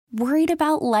Worried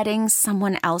about letting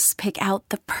someone else pick out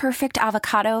the perfect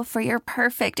avocado for your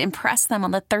perfect impress them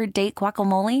on the third date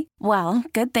guacamole? Well,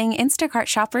 good thing Instacart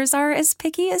shoppers are as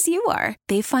picky as you are.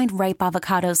 They find ripe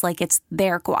avocados like it's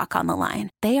their guac on the line.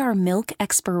 They are milk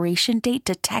expiration date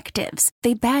detectives.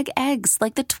 They bag eggs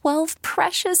like the 12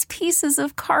 precious pieces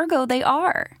of cargo they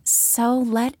are. So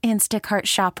let Instacart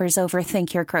shoppers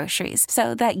overthink your groceries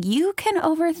so that you can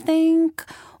overthink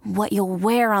what you'll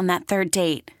wear on that third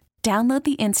date. Download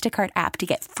the Instacart app to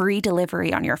get free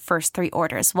delivery on your first 3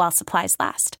 orders while supplies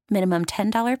last. Minimum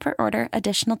 $10 per order.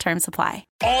 Additional terms apply.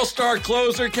 All-star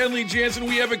closer Kelley Jansen,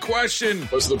 we have a question.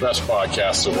 What's the best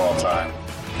podcast of all time?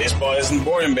 Baseball isn't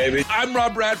boring, baby. I'm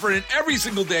Rob Bradford, and every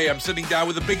single day I'm sitting down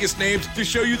with the biggest names to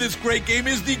show you this great game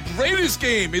is the greatest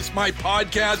game. It's my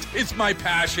podcast. It's my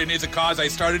passion. It's a cause I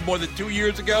started more than 2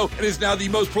 years ago and is now the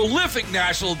most prolific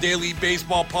national daily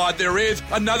baseball pod there is.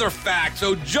 Another fact.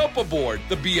 So jump aboard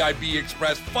the BIB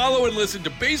Express. Follow and listen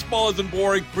to Baseball Isn't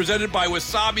Boring, presented by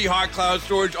Wasabi Hot Cloud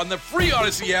Storage on the free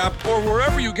Odyssey app or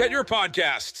wherever you get your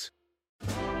podcasts.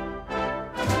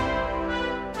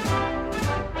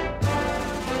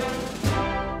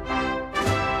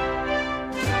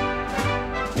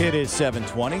 It is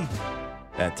 7:20,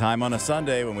 that time on a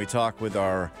Sunday when we talk with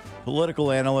our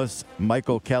political analysts,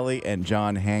 Michael Kelley and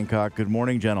John Hancock. Good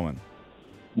morning, gentlemen.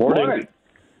 Morning.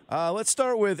 Let's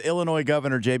start with Illinois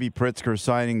Governor J.B. Pritzker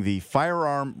signing the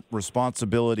Firearm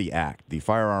Responsibility Act, the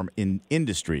Firearm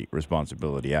Industry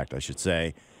Responsibility Act, I should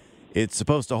say. It's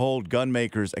supposed to hold gun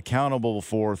makers accountable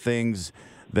for things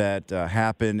that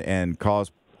happen and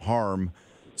cause harm.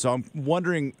 So I'm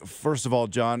wondering, first of all,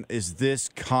 John, is this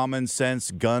common sense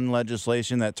gun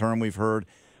legislation, that term we've heard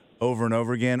over and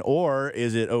over again, or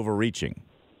is it overreaching?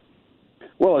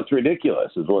 Well, it's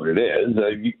ridiculous is what it is.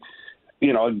 A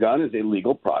gun is a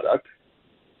legal product.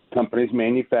 Companies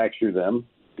manufacture them.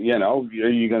 Are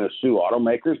you going to sue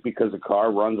automakers because a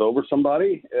car runs over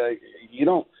somebody?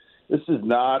 This is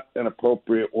not an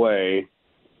appropriate way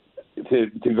to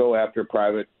go after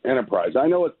private enterprise. I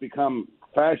know it's become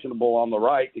fashionable on the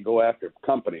right to go after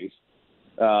companies.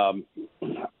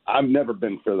 I've never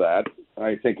been for that.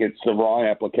 I think it's the wrong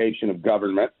application of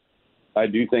government. I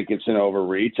do think it's an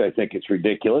overreach. I think it's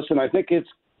ridiculous, and I think it's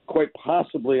quite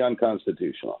possibly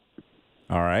unconstitutional.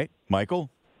 All right. Michael?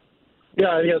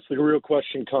 Yeah, I guess the real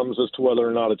question comes as to whether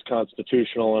or not it's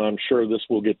constitutional, and I'm sure this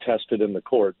will get tested in the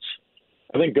courts.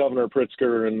 I think Governor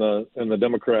Pritzker and the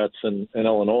Democrats in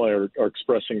Illinois are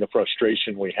expressing the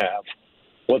frustration we have.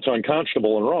 What's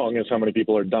unconscionable and wrong is how many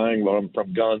people are dying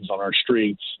from guns on our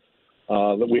streets,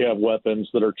 that we have weapons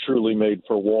that are truly made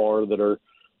for war, that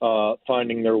are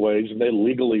finding their ways, and they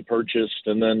legally purchased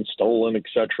and then stolen,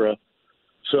 etc.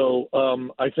 So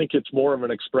I think it's more of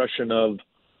an expression of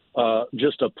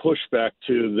just a pushback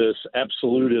to this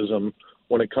absolutism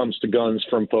when it comes to guns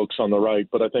from folks on the right.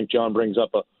 But I think John brings up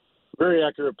a very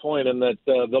accurate point in that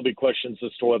there'll be questions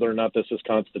as to whether or not this is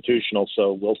constitutional.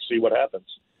 So we'll see what happens.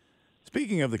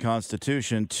 Speaking of the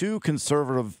Constitution, 2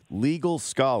 conservative legal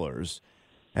scholars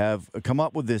have come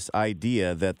up with this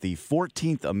idea that the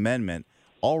 14th Amendment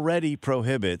already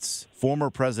prohibits former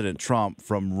President Trump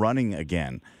from running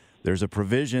again. There's a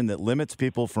provision that limits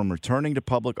people from returning to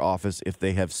public office if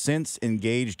they have since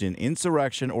engaged in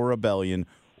insurrection or rebellion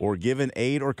or given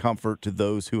aid or comfort to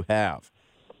those who have.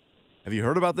 Have you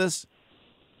heard about this?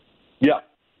 Yeah.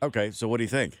 Okay, so what do you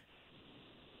think?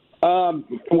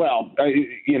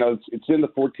 It's in the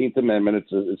 14th Amendment.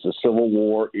 It's a Civil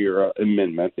War era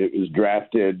amendment. It was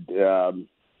drafted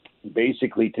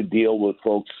basically to deal with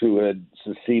folks who had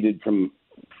seceded from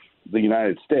the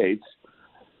United States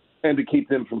and to keep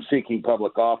them from seeking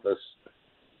public office.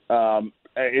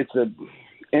 It's an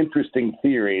interesting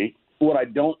theory. What I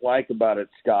don't like about it,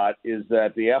 Scott, is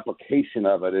that the application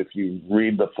of it, if you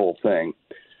read the full thing,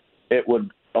 it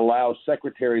would allow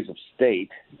secretaries of state,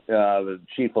 the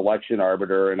chief election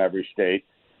arbiter in every state,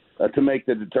 to make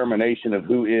the determination of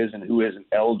who is and who isn't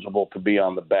eligible to be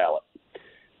on the ballot.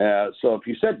 So if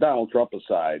you set Donald Trump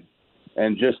aside,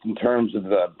 and just in terms of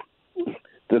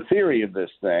the theory of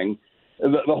this thing,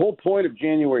 the whole point of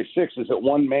January 6th is that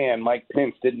one man, Mike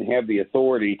Pence, didn't have the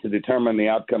authority to determine the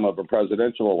outcome of a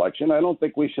presidential election. I don't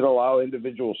think we should allow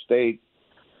individual states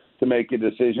to make a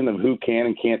decision of who can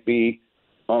and can't be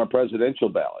on a presidential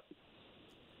ballot.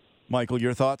 Michael,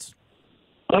 your thoughts?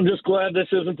 I'm just glad this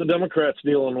isn't the Democrats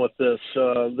dealing with this.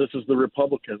 This is the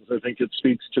Republicans. I think it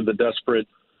speaks to the desperate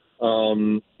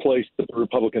place that the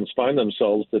Republicans find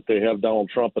themselves, that they have Donald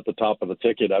Trump at the top of the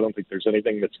ticket. I don't think there's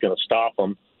anything that's going to stop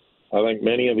them. I think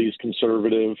many of these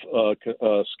conservative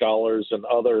scholars and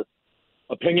other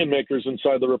opinion makers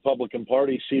inside the Republican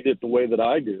Party see it the way that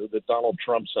I do, that Donald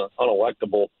Trump's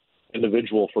unelectable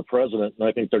individual for president, and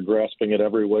I think they're grasping at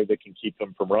every way they can keep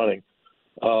him from running.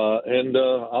 And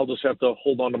I'll just have to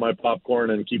hold on to my popcorn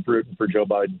and keep rooting for Joe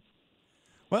Biden.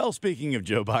 Well, speaking of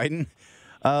Joe Biden,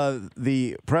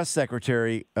 the press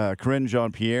secretary, Karine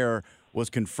Jean-Pierre, was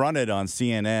confronted on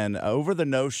CNN over the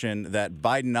notion that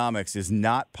Bidenomics is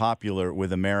not popular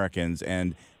with Americans,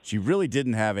 and she really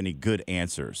didn't have any good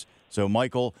answers. So,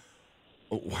 Michael,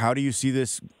 how do you see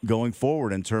this going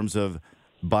forward in terms of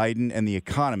Biden and the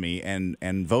economy and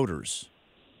voters?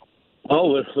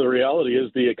 Well, the reality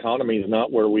is the economy is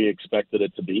not where we expected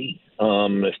it to be.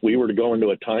 If we were to go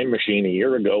into a time machine a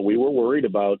year ago, we were worried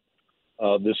about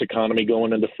this economy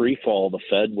going into free fall. The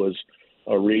Fed was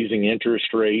raising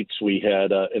interest rates. We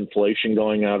had inflation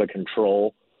going out of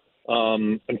control.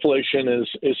 Inflation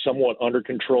is somewhat under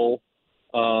control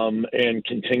and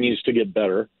continues to get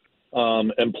better.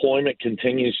 Employment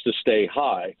continues to stay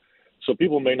high. So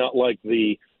people may not like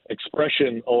the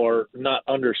expression or not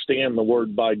understand the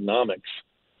word Bidenomics.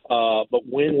 But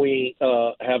when we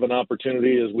have an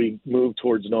opportunity as we move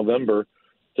towards November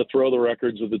to throw the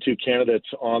records of the two candidates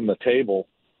on the table,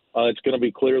 it's going to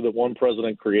be clear that one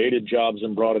president created jobs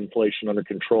and brought inflation under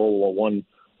control,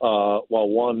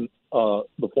 while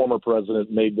the former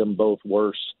president, made them both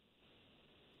worse.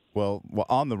 Well,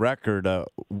 on the record,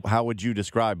 how would you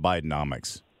describe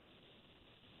Bidenomics?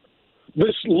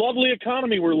 This lovely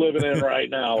economy we're living in right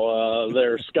now,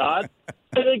 there, Scott.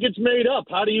 I think it's made up.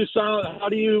 How do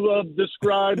you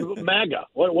describe MAGA?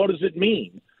 What does it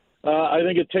mean? I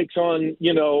think it takes on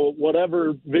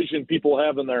whatever vision people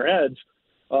have in their heads.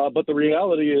 But the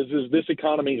reality is this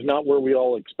economy is not where we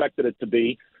all expected it to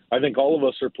be. I think all of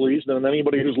us are pleased, and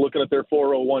anybody who's looking at their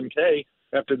 401k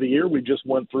after the year we just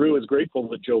went through is grateful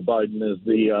that Joe Biden is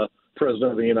the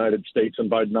president of the United States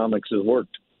and Bidenomics has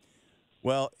worked.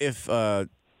 Well, if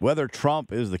whether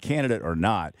Trump is the candidate or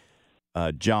not,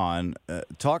 John,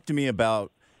 talk to me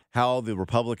about how the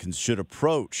Republicans should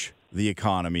approach the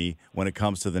economy when it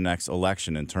comes to the next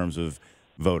election in terms of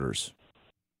voters.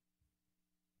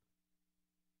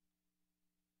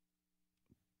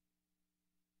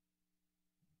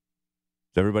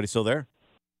 Is everybody still there?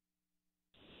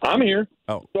 I'm here.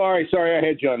 Oh, Sorry, I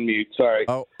had you on mute. Sorry.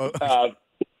 Oh.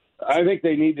 I think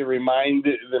they need to remind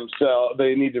themselves.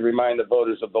 They need to remind the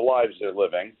voters of the lives they're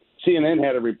living. CNN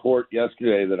had a report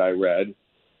yesterday that I read.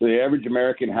 The average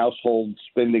American household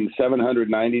spending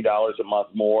 $790 a month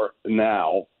more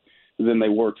now than they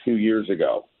were 2 years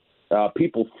ago.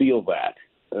 People feel that.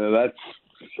 That's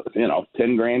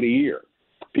 $10,000 a year.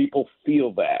 People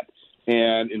feel that.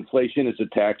 And inflation is a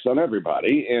tax on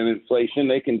everybody. And inflation,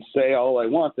 they can say all they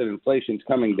want that inflation's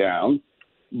coming down,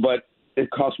 but it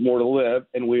costs more to live,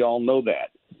 and we all know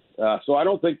that. So I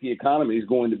don't think the economy is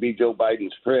going to be Joe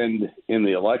Biden's friend in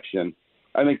the election.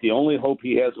 I think the only hope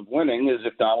he has of winning is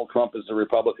if Donald Trump is the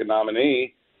Republican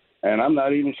nominee, and I'm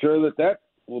not even sure that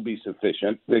will be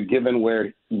sufficient, given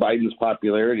where Biden's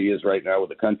popularity is right now with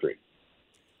the country.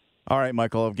 All right,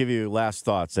 Michael, I'll give you last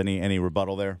thoughts. Any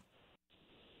rebuttal there?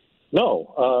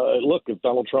 No. Look, if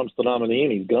Donald Trump's the nominee,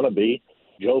 and he's going to be,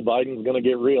 Joe Biden's going to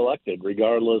get reelected,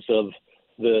 regardless of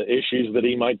the issues that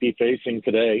he might be facing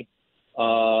today.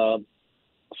 Look,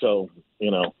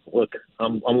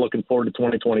 I'm looking forward to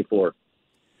 2024.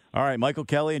 All right, Michael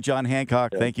Kelley and John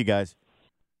Hancock, Thank you, guys.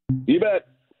 You bet.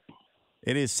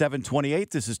 It is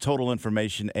 7:28. This is Total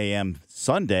Information AM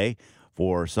Sunday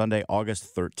for Sunday,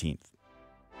 August 13th.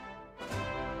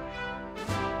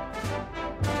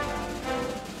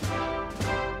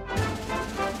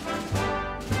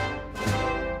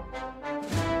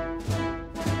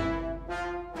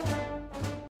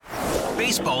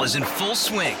 Baseball is in full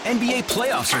swing. NBA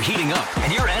playoffs are heating up,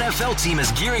 and your NFL team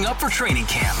is gearing up for training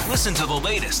camp. Listen to the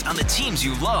latest on the teams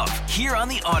you love here on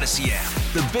the Odyssey app.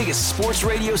 The biggest sports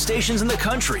radio stations in the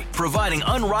country, providing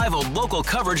unrivaled local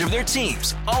coverage of their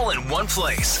teams, all in one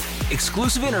place.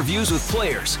 Exclusive interviews with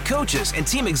players, coaches, and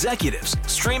team executives,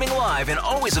 streaming live and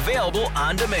always available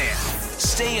on demand.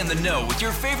 Stay in the know with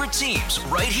your favorite teams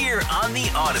right here on the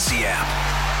Odyssey app.